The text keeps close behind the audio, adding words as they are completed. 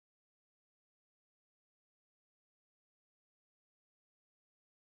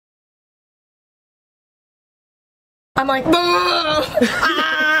I'm like,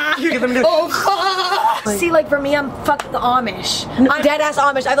 see, like for me, I'm fuck the Amish. I'm dead ass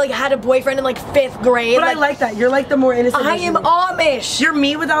Amish. I've like had a boyfriend in like 5th grade. But like, I like that. You're like the more innocent. I am Amish. You're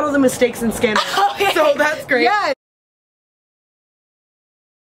me without all the mistakes and scandals. Okay. So that's great. Yeah.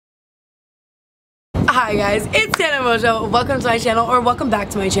 Hi guys, it's Tana Mongeau. Welcome to my channel, or welcome back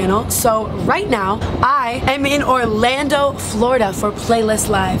to my channel. So right now, I am in Orlando, Florida for Playlist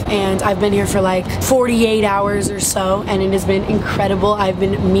Live, and I've been here for like 48 hours or so, and it has been incredible. I've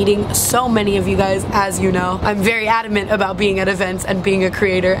been meeting so many of you guys, as you know. I'm very adamant about being at events and being a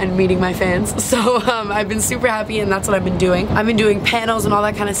creator and meeting my fans. So I've been super happy, and that's what I've been doing. I've been doing panels and all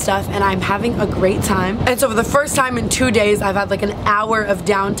that kind of stuff, and I'm having a great time. And so for the first time in 2 days, I've had like an hour of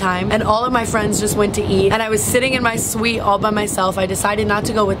downtime, and all of my friends just went to eat, and I was sitting in my suite all by myself. I decided not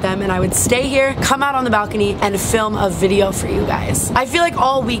to go with them, and I would stay here, come out on the balcony, and film a video for you guys. I feel like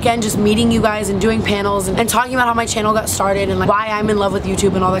all weekend just meeting you guys and doing panels and talking about how my channel got started and like why I'm in love with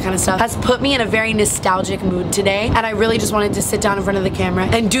YouTube and all that kind of stuff has put me in a very nostalgic mood today, and I really just wanted to sit down in front of the camera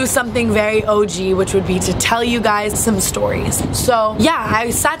and do something very OG, which would be to tell you guys some stories. So yeah,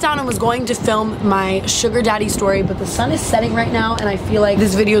 I sat down and was going to film my sugar daddy story, but the sun is setting right now, and I feel like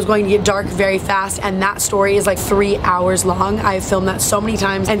this video is going to get dark very fast, and that story is like 3 hours long. I've filmed that so many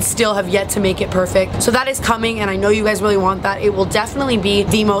times and still have yet to make it perfect. So that is coming, and I know you guys really want that. It will definitely be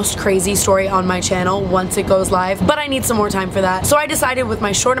the most crazy story on my channel once it goes live, but I need some more time for that. So I decided with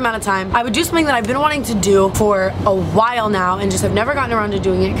my short amount of time, I would do something that I've been wanting to do for a while now and just have never gotten around to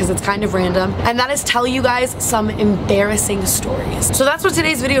doing it because it's kind of random, and that is tell you guys some embarrassing stories. So that's what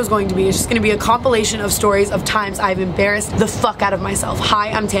today's video is going to be. It's just going to be a compilation of stories of times I've embarrassed the fuck out of myself. Hi,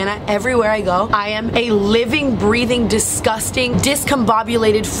 I'm Tana. Everywhere I go, I am a living, breathing, disgusting,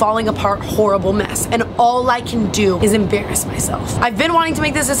 discombobulated, falling apart, horrible mess, and all I can do is embarrass myself. I've been wanting to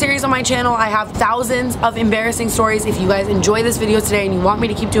make this a series on my channel. I have thousands of embarrassing stories. If you guys enjoy this video today and you want me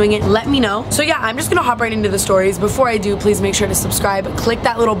to keep doing it, let me know. So yeah, I'm just gonna hop right into the stories. Before I do, please make sure to subscribe. Click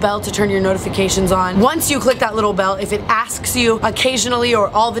that little bell to turn your notifications on. Once you click that little bell, if it asks you occasionally or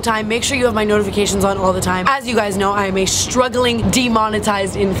all the time, make sure you have my notifications on all the time. As you guys know, I am a struggling,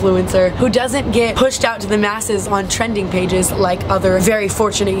 demonetized influencer who doesn't get pushed out to the masses on trending pages like other very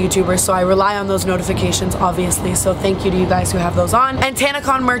fortunate YouTubers, so I rely on those notifications, obviously. So thank you to you guys who have those on. And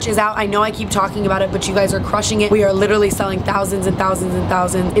TanaCon merch is out. I know I keep talking about it, but you guys are crushing it. We are literally selling thousands and thousands and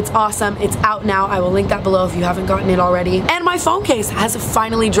thousands. It's awesome. It's out now. I will link that below if you haven't gotten it already. And my phone case has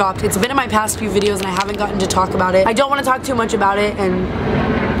finally dropped. It's been in my past few videos and I haven't gotten to talk about it. I don't want to talk too much about it, and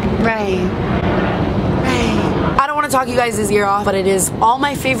I don't want to talk you guys' ear off, but it is all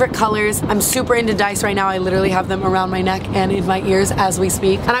my favorite colors. I'm super into dice right now. I literally have them around my neck and in my ears as we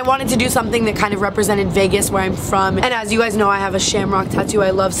speak. And I wanted to do something that kind of represented Vegas, where I'm from. And as you guys know, I have a shamrock tattoo. I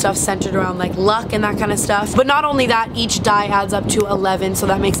love stuff centered around like luck and that kind of stuff. But not only that, each die adds up to 11, so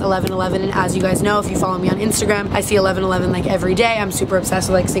that makes 1111. And as you guys know, if you follow me on Instagram, I see 1111 like every day. I'm super obsessed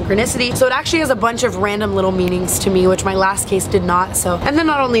with like synchronicity. So it actually has a bunch of random little meanings to me, which my last case did not. So, and then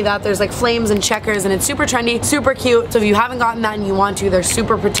not only that, there's like flames and checkers, and it's super trendy, super cute. So if you haven't gotten that and you want to, they're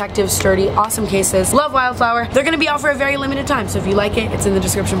super protective, sturdy, awesome cases. Love Wildflower. They're gonna be out for a very limited time, so if you like it, it's in the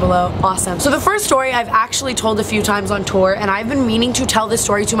description below. Awesome. So the first story I've actually told a few times on tour, and I've been meaning to tell this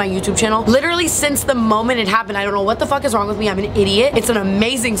story to my YouTube channel literally since the moment it happened. I don't know what the fuck is wrong with me. I'm an idiot. It's an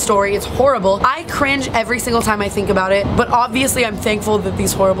amazing story. It's horrible. I cringe every single time I think about it, but obviously I'm thankful that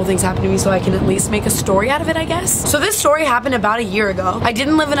these horrible things happen to me so I can at least make a story out of it, I guess. So this story happened about a year ago. I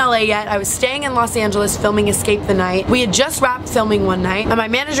didn't live in LA yet. I was staying in Los Angeles filming Escape the Night. We had just wrapped filming one night, and my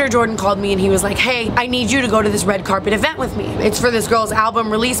manager Jordan called me and he was like, hey, I need you to go to this red carpet event with me. It's for this girl's album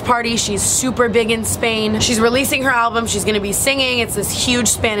release party. She's super big in Spain. She's releasing her album. She's gonna be singing. It's this huge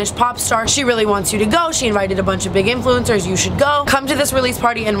Spanish pop star. She really wants you to go. She invited a bunch of big influencers. You should go. Come to this release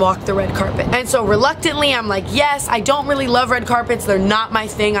party and walk the red carpet. And so reluctantly, I'm like, yes. I don't really love red carpets. They're not my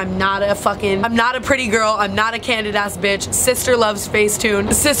thing. I'm not a pretty girl. I'm not a candid ass bitch. Sister loves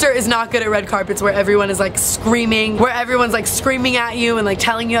Facetune. Sister is not good at red carpets where everyone is like screaming, where everyone's like screaming at you and like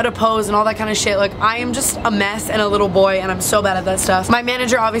telling you how to pose and all that kind of shit. Like, I am just a mess and a little boy, and I'm so bad at that stuff. My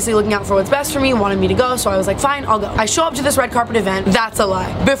manager, obviously looking out for what's best for me, wanted me to go, so I was like, fine, I'll go. I show up to this red carpet event. That's a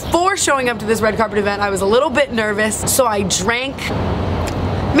lie. Before showing up to this red carpet event, I was a little bit nervous, so I drank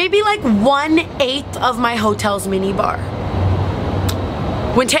maybe like 1/8 of my hotel's mini bar.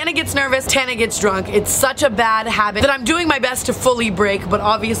 When Tana gets nervous, Tana gets drunk. It's such a bad habit that I'm doing my best to fully break, but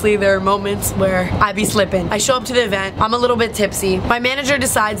obviously there are moments where I be slipping. I show up to the event, I'm a little bit tipsy. My manager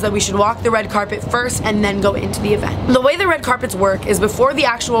decides that we should walk the red carpet first and then go into the event. The way the red carpets work is before the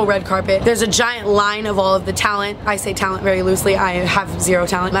actual red carpet, there's a giant line of all of the talent. I say talent very loosely. I have zero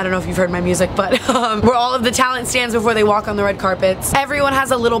talent. I don't know if you've heard my music, but where all of the talent stands before they walk on the red carpets. Everyone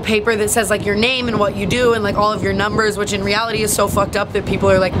has a little paper that says like your name and what you do and like all of your numbers, which in reality is so fucked up that people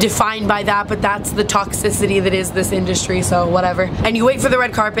are like defined by that, but that's the toxicity that is this industry, so whatever. And you wait for the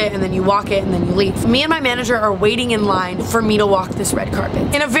red carpet and then you walk it and then you leave. Me and my manager are waiting in line for me to walk this red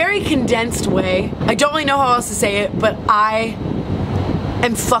carpet. In a very condensed way, I don't really know how else to say it, but I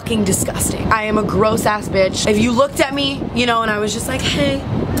am fucking disgusting. I am a gross ass bitch. If you looked at me, you know, and I was just like, hey,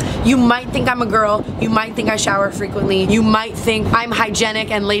 you might think I'm a girl, you might think I shower frequently, you might think I'm hygienic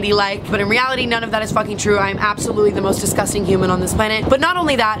and ladylike, but in reality none of that is fucking true. I am absolutely the most disgusting human on this planet. But not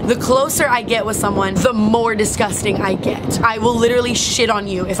only that, the closer I get with someone, the more disgusting I get. I will literally shit on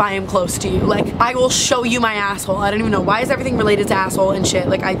you if I am close to you. Like, I will show you my asshole. I don't even know, why is everything related to asshole and shit?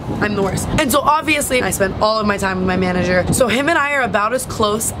 Like, I'm the worst. And so obviously I spend all of my time with my manager, so him and I are about as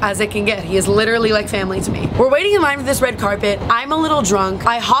close as it can get. He is literally like family to me. We're waiting in line for this red carpet. I'm a little drunk.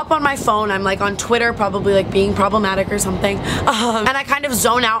 I hop on my phone. I'm like on Twitter, probably like being problematic or something. And I kind of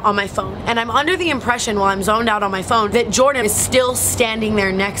zone out on my phone. And I'm under the impression while I'm zoned out on my phone that Jordan is still standing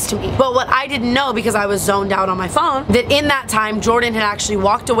there next to me. But what I didn't know, because I was zoned out on my phone, that in that time Jordan had actually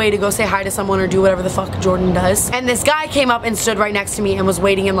walked away to go say hi to someone or do whatever the fuck Jordan does. And this guy came up and stood right next to me and was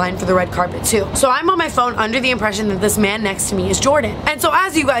waiting in line for the red carpet too. So I'm on my phone under the impression that this man next to me is Jordan. And so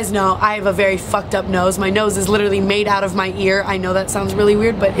as you guys know, I have a very fucked up nose. My nose is literally made out of my ear. I know that sounds really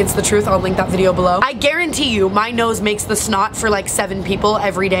weird, but it's the truth. I'll link that video below. I guarantee you my nose makes the snot for like 7 people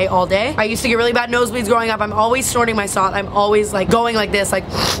every day, all day. I used to get really bad nosebleeds growing up. I'm always snorting my snot. I'm always like going like this, like,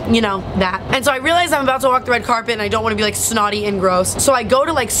 you know, that. And so I realize I'm about to walk the red carpet and I don't want to be like snotty and gross. So I go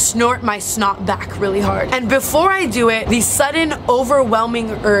to like snort my snot back really hard. And before I do it, the sudden overwhelming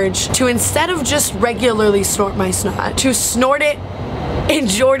urge to, instead of just regularly snort my snot, to snort it in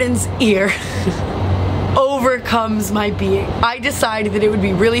Jordan's ear overcomes my being. I decided that it would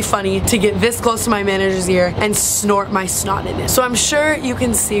be really funny to get this close to my manager's ear and snort my snot in it. So I'm sure you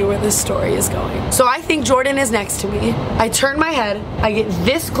can see where this story is going. So I think Jordan is next to me. I turn my head, I get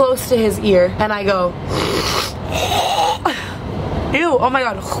this close to his ear, and I go, ew, oh my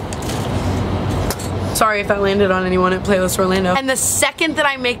god. Sorry if that landed on anyone at Playlist Orlando. And the second that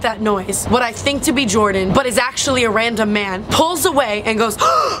I make that noise, what I think to be Jordan, but is actually a random man, pulls away and goes,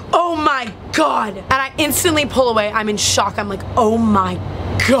 oh my god. And I instantly pull away. I'm in shock. I'm like, oh my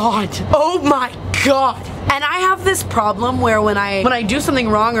god. Oh my god. And I have this problem where when I do something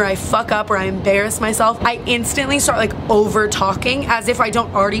wrong or I fuck up or I embarrass myself, I instantly start like over talking as if I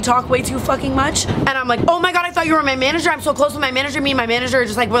don't already talk way too fucking much. And I'm like, oh my god, I thought you were my manager. I'm so close with my manager. Me and my manager are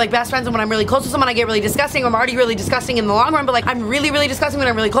just like, we're like best friends, and when I'm really close with someone I get really disgusting. I'm already really disgusting in the long run, but like I'm really disgusting when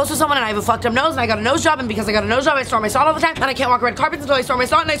I'm really close with someone and I have a fucked up nose and I got a nose job, and because I got a nose job I snort my snot all the time and I can't walk red carpets until I snort my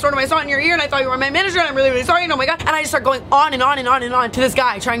snot, and I snorted my snot in your ear and I thought you were my manager and I'm really sorry and oh my god. And I just start going on and on and on and on to this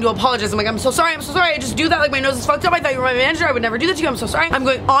guy trying to apologize. I'm like, I'm so sorry, I just do that, like my nose is fucked up. I thought you were my manager. I would never do that to you. I'm so sorry. I'm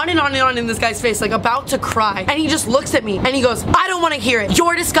going on and on and on in this guy's face, like about to cry. And he just looks at me and he goes, I don't want to hear it.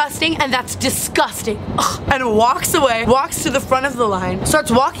 You're disgusting and that's disgusting. Ugh. And walks away, walks to the front of the line,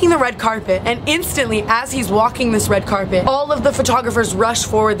 starts walking the red carpet, and instantly as he's walking this red carpet, all of the photographers rush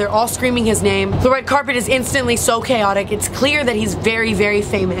forward. They're all screaming his name. The red carpet is instantly so chaotic. It's clear that he's very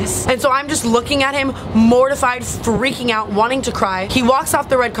famous. And so I'm just looking at him, mortified, freaking out, wanting to cry. He walks off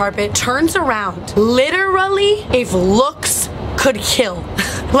the red carpet, turns around, literally, if looks could kill,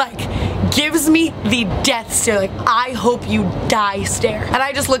 like gives me the death stare, like I hope you die stare. And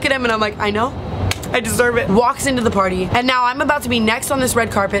I just look at him and I'm like, I know, I deserve it. Walks into the party, and now I'm about to be next on this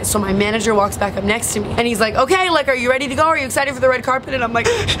red carpet, so my manager walks back up next to me and he's like, okay, like, are you ready to go? Are you excited for the red carpet? And I'm like,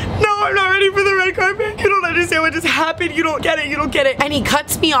 no, I'm not ready for the red carpet. You don't understand what just happened. You don't get it. You don't get it. And he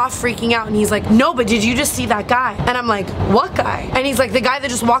cuts me off freaking out and he's like, no, but did you just see that guy? And I'm like, what guy? And he's like, the guy that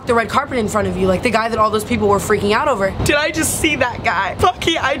just walked the red carpet in front of you, like the guy that all those people were freaking out over. Did I just see that guy? Fuck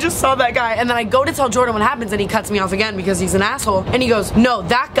yeah, I just saw that guy. And then I go to tell Jordan what happens and he cuts me off again because he's an asshole. And he goes, no,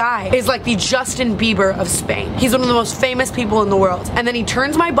 that guy is like the Justin Bieber of Spain. He's one of the most famous people in the world. And then he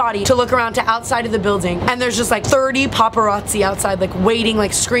turns my body to look around to outside of the building, and there's just like 30 paparazzi outside, like waiting,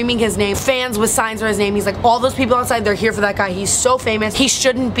 like screaming his name, fans with signs for his name. He's like, all those people outside, they're here for that guy. He's so famous. He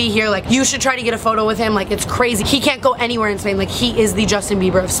shouldn't be here. Like, you should try to get a photo with him. Like, it's crazy. He can't go anywhere in Spain. Like, he is the Justin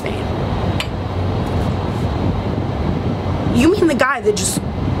Bieber of Spain. You mean the guy that just...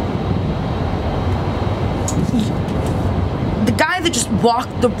 The guy guy that just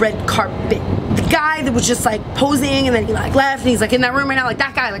walked the red carpet. The guy that was just like posing and then he like left and he's like in that room right now, like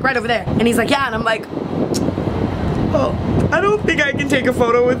that guy, like right over there. And he's like, yeah, and I'm like, oh, I don't think I can take a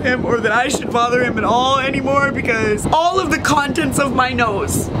photo with him or that I should bother him at all anymore because all of the contents of my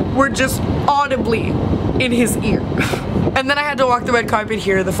nose were just audibly in his ear. And then I had to walk the red carpet,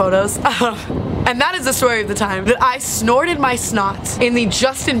 hear the photos. And that is the story of the time that I snorted my snot in the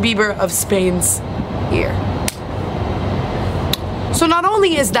Justin Bieber of Spain's ear. So not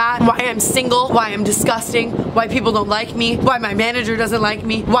only is that why I'm single, why I'm disgusting, why people don't like me, why my manager doesn't like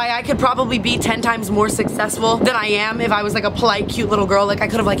me, why I could probably be 10 times more successful than I am if I was like a polite, cute little girl. Like I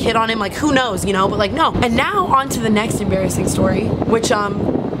could have like hit on him, like who knows, you know, but like no. And now on to the next embarrassing story, which is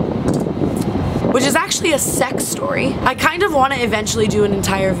actually a sex story. I kind of want to eventually do an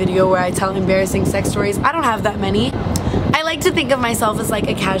entire video where I tell embarrassing sex stories. I don't have that many. I like to think of myself as like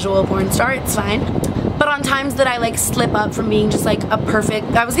a casual porn star, it's fine. But on times that I like slip up from being just like a perfect,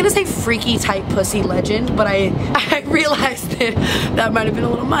 I was gonna say freaky type pussy legend, but I realized that might have been a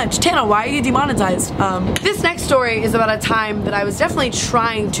little much. Tana, why are you demonetized? This next story is about a time that I was definitely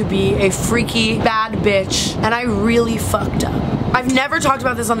trying to be a freaky bad bitch and I really fucked up. I've never talked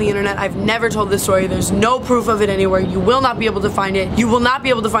about this on the internet. I've never told this story. There's no proof of it anywhere. You will not be able to find it. You will not be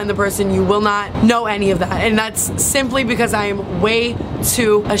able to find the person. You will not know any of that. And that's simply because I am way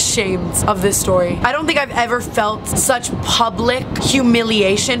too ashamed of this story. I don't think I've ever felt such public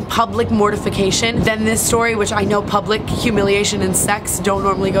humiliation, public mortification than this story, which I know public humiliation and sex don't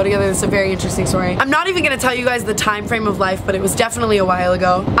normally go together. It's a very interesting story. I'm not even gonna tell you guys the time frame of life, but it was definitely a while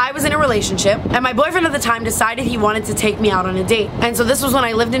ago. I was in a relationship and my boyfriend at the time decided he wanted to take me out on a date. And so this was when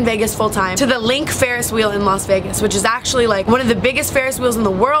I lived in Vegas full time, to the Link Ferris Wheel in Las Vegas, which is actually like one of the biggest Ferris wheels in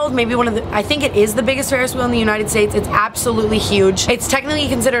the world, maybe one of the, I think it is the biggest Ferris wheel in the United States. It's absolutely huge. It's technically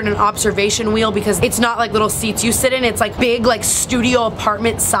considered an observation wheel because it's not like little seats you sit in, it's like big like studio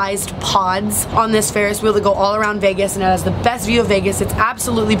apartment sized pods on this Ferris wheel that go all around Vegas, and it has the best view of Vegas. It's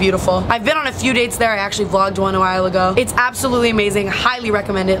absolutely beautiful. I've been on a few dates there. I actually vlogged one a while ago. It's absolutely amazing. Highly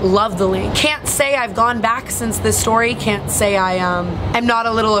recommend it. Love the Link. Can't say I've gone back since this story. Can't say I am not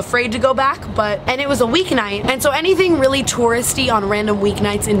a little afraid to go back, and it was a weeknight, and so anything really touristy on random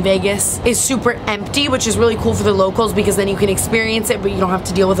weeknights in Vegas is super empty, which is really cool for the locals because then you can experience it, but you don't have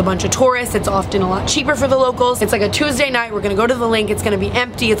to deal with a bunch of tourists. It's often a lot cheaper for the locals. It's like a Tuesday night. We're gonna go to the Link. It's gonna be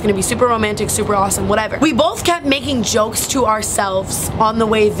empty. It's gonna be super romantic, super awesome, whatever. We both kept making jokes to ourselves on the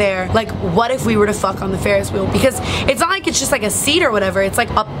way there, like what if we were to fuck on the Ferris wheel, because it's not like it's just like a seat or whatever. It's like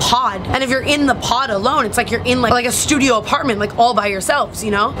a pod, and if you're in the pod alone, it's like you're in like a studio apartment, like all by yourselves,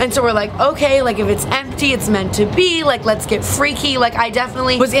 you know? And so we're like, okay, like if it's empty, it's meant to be, like let's get freaky. Like I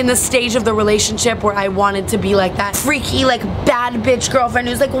definitely was in the stage of the relationship where I wanted to be like that freaky, like bad bitch girlfriend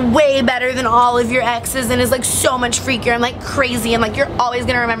who's like way better than all of your exes and is like so much freakier and like crazy, and like you're always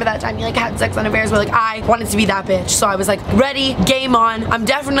gonna remember that time you like had sex on a Ferris wheel. Like I wanted to be that bitch, so I was like ready, game on. I'm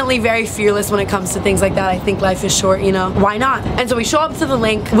definitely very fearless when it comes to things like that. I think life is short, you know, why not? And so we show up to the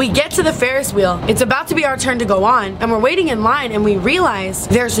Link, we get to the Ferris wheel, it's about to be our turn to go on, and we're waiting in line, and we realize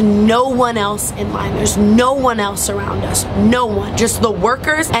there's no one else in line. There's no one else around us. No one. Just the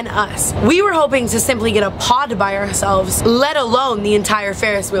workers and us. We were hoping to simply get a pod by ourselves, let alone the entire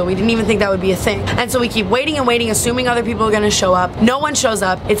Ferris wheel. We didn't even think that would be a thing. And so we keep waiting and waiting, assuming other people are gonna show up. No one shows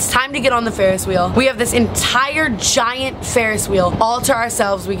up. It's time to get on the Ferris wheel. We have this entire giant Ferris wheel all to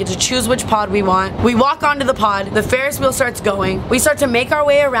ourselves. We get to choose which pod we want. We walk onto the pod. The Ferris wheel starts going. We start to make our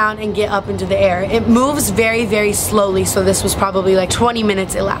way around and get up into the air. It moves very, very slowly, so this was probably like 20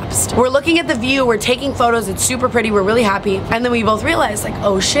 minutes elapsed. We're looking at the view, we're taking photos, it's super pretty, we're really happy, and then we both realized like,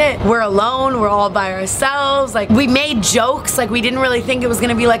 oh shit, we're alone, we're all by ourselves. Like we made jokes, like we didn't really think it was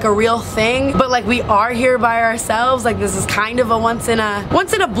gonna be like a real thing, but like we are here by ourselves. Like this is kind of a once in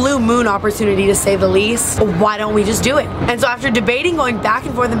a blue moon opportunity, to say the least. Why don't we just do it? And so after debating, going back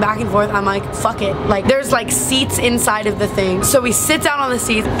and forth, I'm like, fuck it. Like there's like seats inside of the thing, so we sit down on the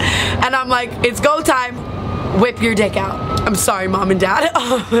seats and I'm like, it's go time. Whip your dick out. I'm sorry, mom and dad.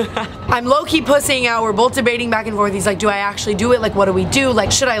 I'm low-key pussying out. We're both debating back and forth. He's like, do I actually do it? Like, what do we do? Like,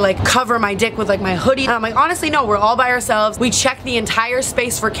 should I like cover my dick with like my hoodie? And I'm like, honestly, no, we're all by ourselves. We check the entire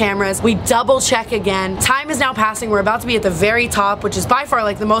space for cameras. We double check again. Time is now passing. We're about to be at the very top, which is by far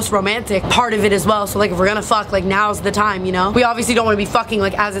like the most romantic part of it as well. So like if we're gonna fuck, like now's the time, you know? We obviously don't want to be fucking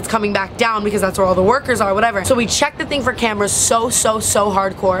like as it's coming back down because that's where all the workers are, whatever. So we check the thing for cameras so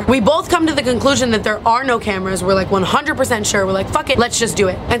hardcore. We both come to the conclusion that there are no cameras. We're like 100% sure. We're like, fuck it, let's just do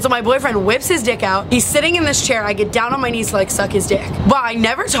it. And so my boyfriend whips his dick out. He's sitting in this chair. I get down on my knees to like suck his dick. Wow, I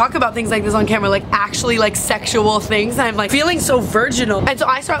never talk about things like this on camera, like actually like sexual things. And I'm like feeling so so virginal. And so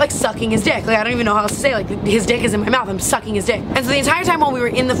I start like sucking his dick. Like I don't even know how else to say, like his dick is in my mouth, I'm sucking his dick. And so the entire time while we were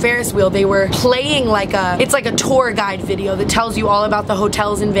in the Ferris wheel, they were playing like it's like a tour guide video that tells you all about the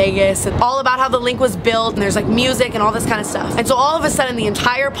hotels in Vegas and all about how the link was built, and there's like music and all this kind of stuff. And so all of a sudden the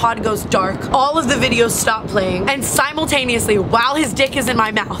entire pod goes dark, all of the videos stop playing, and simultaneously while his dick is in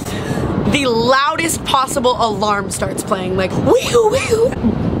my mouth, the loudest possible alarm starts playing, like wee wee.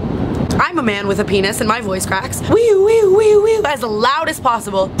 I'm a man with a penis and my voice cracks. Wee wee wee wee, as loud as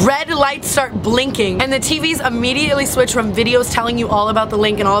possible. Red lights start blinking and the TVs immediately switch from videos telling you all about the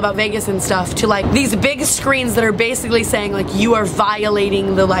link and all about Vegas and stuff to like these big screens that are basically saying like you are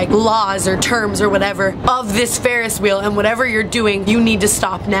violating the like laws or terms or whatever of this Ferris wheel, and whatever you're doing, you need to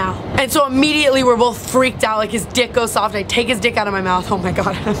stop now. And so immediately we're both freaked out, like his dick goes soft, I take his dick out of my mouth. Oh my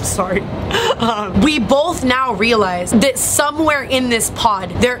god, I'm sorry. We both now realize that somewhere in this pod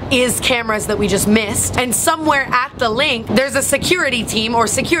there is cameras that we just missed, and somewhere at the link there's a security team or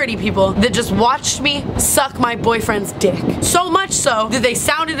security people that just watched me suck my boyfriend's dick. So much so that they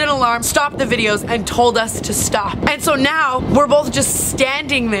sounded an alarm, stopped the videos, and told us to stop. And so now we're both just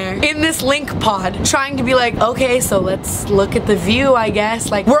standing there in this link pod trying to be like, okay, so let's look at the view, I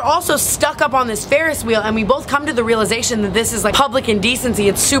guess. Like we're also stuck up on this Ferris wheel, and we both come to the realization that this is like public indecency,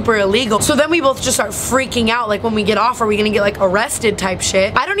 it's super illegal. So then we both just start freaking out, like when we get off, are we gonna get like arrested type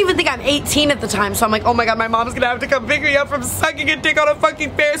shit? I don't even think I'm 18 at the time, so I'm like, oh my god, my mom's gonna have to come pick me up from sucking a dick on a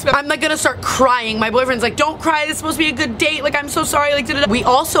fucking Ferris wheel. I'm like gonna start crying. My boyfriend's like, don't cry, this is supposed to be a good date, like I'm so sorry, like da-da-da. We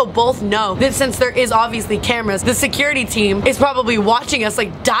also both know that since there is obviously cameras, the security team is probably watching us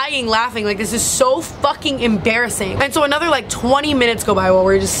like dying laughing, like this is so fucking embarrassing. And so another like 20 minutes go by while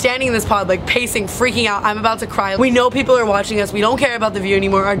we're just standing in this pod like pacing, freaking out. I'm about to cry. We know people are watching us, we don't care about the view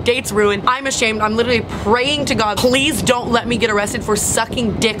anymore, our date's ruined, I'm ashamed, I'm literally praying to God, please don't let me get arrested for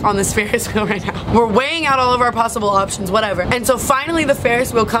sucking dick on this Ferris wheel right now. We're weighing out all of our possible options, whatever. And so finally the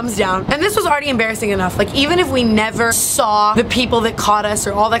Ferris wheel comes down, and this was already embarrassing enough. Like even if we never saw the people that caught us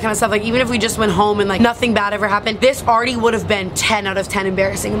or all that kind of stuff, like even if we just went home and like nothing bad ever happened, this already would have been 10 out of 10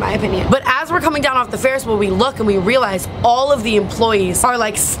 embarrassing in my opinion. But as we're coming down off the Ferris wheel, we look and we realize all of the employees are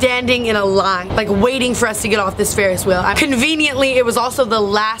like standing in a line, like waiting for us to get off this Ferris wheel. Conveniently, it was also the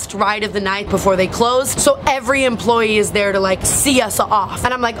last ride of the night before they closed, so every employee is there to like see us off.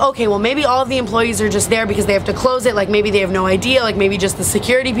 And I'm like, okay, well maybe all of the employees are just there because they have to close it, like maybe they have no idea, like maybe just the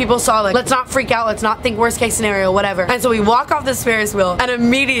security people saw, like let's not freak out, let's not think worst case scenario, whatever. And so we walk off this Ferris wheel, and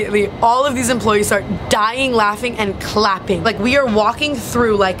immediately all of these employees start dying laughing and clapping. Like we are walking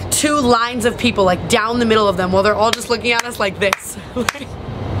through like two lines of people, like down the middle of them, while they're all just looking at us like this.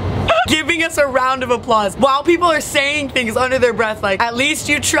 Giving us a round of applause while people are saying things under their breath like, at least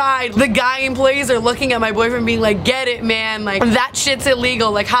you tried. The guy employees are looking at my boyfriend being like, get it, man, like that shit's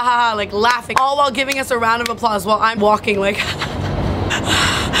illegal, like ha ha ha, like laughing, all while giving us a round of applause while I'm walking like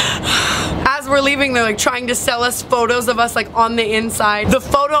as we're leaving, they're like trying to sell us photos of us like on the inside. The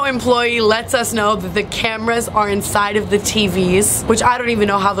photo employee lets us know that the cameras are inside of the TVs, which I don't even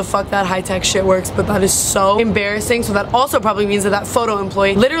know how the fuck that high-tech shit works, but that is so embarrassing. So that also probably means that that photo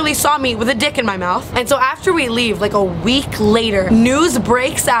employee literally saw me with a dick in my mouth. And so after we leave, like a week later, news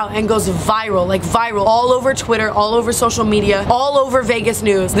breaks out and goes viral, like viral, all over Twitter, all over social media, all over Vegas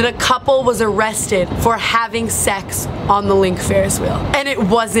news, that a couple was arrested for having sex on the Link Ferris wheel. And it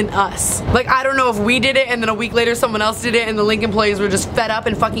wasn't us. Like, I don't know if we did it and then a week later someone else did it and the Link employees were just fed up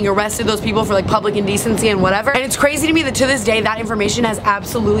and fucking arrested those people for like public indecency and whatever. And it's crazy to me that to this day that information has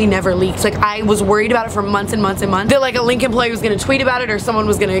absolutely never leaked. Like I was worried about it for months and months and months, that like a Link employee was gonna tweet about it or someone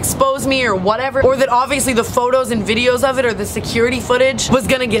was gonna expose me or whatever, or that obviously the photos and videos of it or the security footage was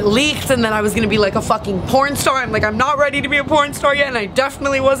gonna get leaked and then I was gonna be like a fucking porn star. I'm like, I'm not ready to be a porn star yet, and I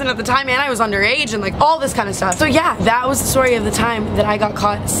definitely wasn't at the time, and I was underage and like all this kind of stuff. So yeah, that was the story of the time that I got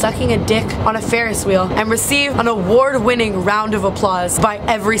caught sucking a dick on a Ferris wheel and received an award-winning round of applause by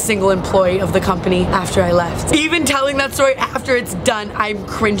every single employee of the company after I left. Even telling that story after it's done, I'm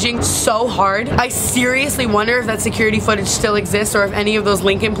cringing so hard. I seriously wonder if that security footage still exists or if any of those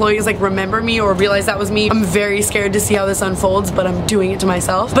Link employees like remember me or realize that was me. I'm very scared to see how this unfolds, but I'm doing it to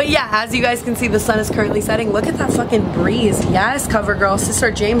myself. But yeah, as you guys can see, the sun is currently setting. Look at that fucking breeze. Yes, cover girl,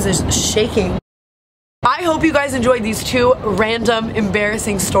 Sister James is shaking. I hope you guys enjoyed these two random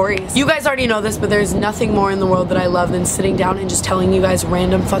embarrassing stories. You guys already know this, but there's nothing more in the world that I love than sitting down and just telling you guys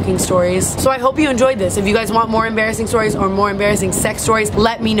random fucking stories. So I hope you enjoyed this. If you guys want more embarrassing stories or more embarrassing sex stories,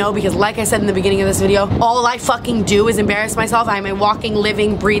 let me know, because like I said in the beginning of this video, all I fucking do is embarrass myself. I'm a walking,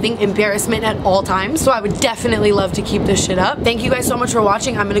 living, breathing embarrassment at all times. So I would definitely love to keep this shit up. Thank you guys so much for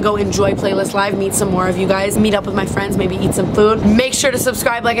watching. I'm gonna go enjoy Playlist Live, meet some more of you guys, meet up with my friends, maybe eat some food. Make sure to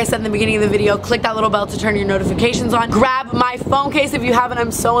subscribe like I said in the beginning of the video. Click that little bell to turn your notifications on. Grab my phone case if you haven't.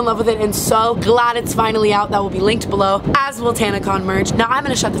 I'm so in love with it and so glad it's finally out. That will be linked below, as will TanaCon merch. Now I'm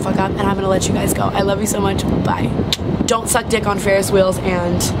gonna shut the fuck up and I'm gonna let you guys go. I love you so much. Bye. Don't suck dick on Ferris wheels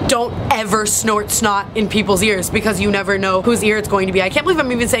and don't ever snort snot in people's ears because you never know whose ear it's going to be. I can't believe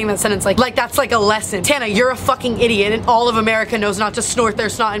I'm even saying that sentence like that's like a lesson. Tana, you're a fucking idiot and all of America knows not to snort their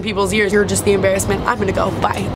snot in people's ears. You're just the embarrassment. I'm gonna go. Bye.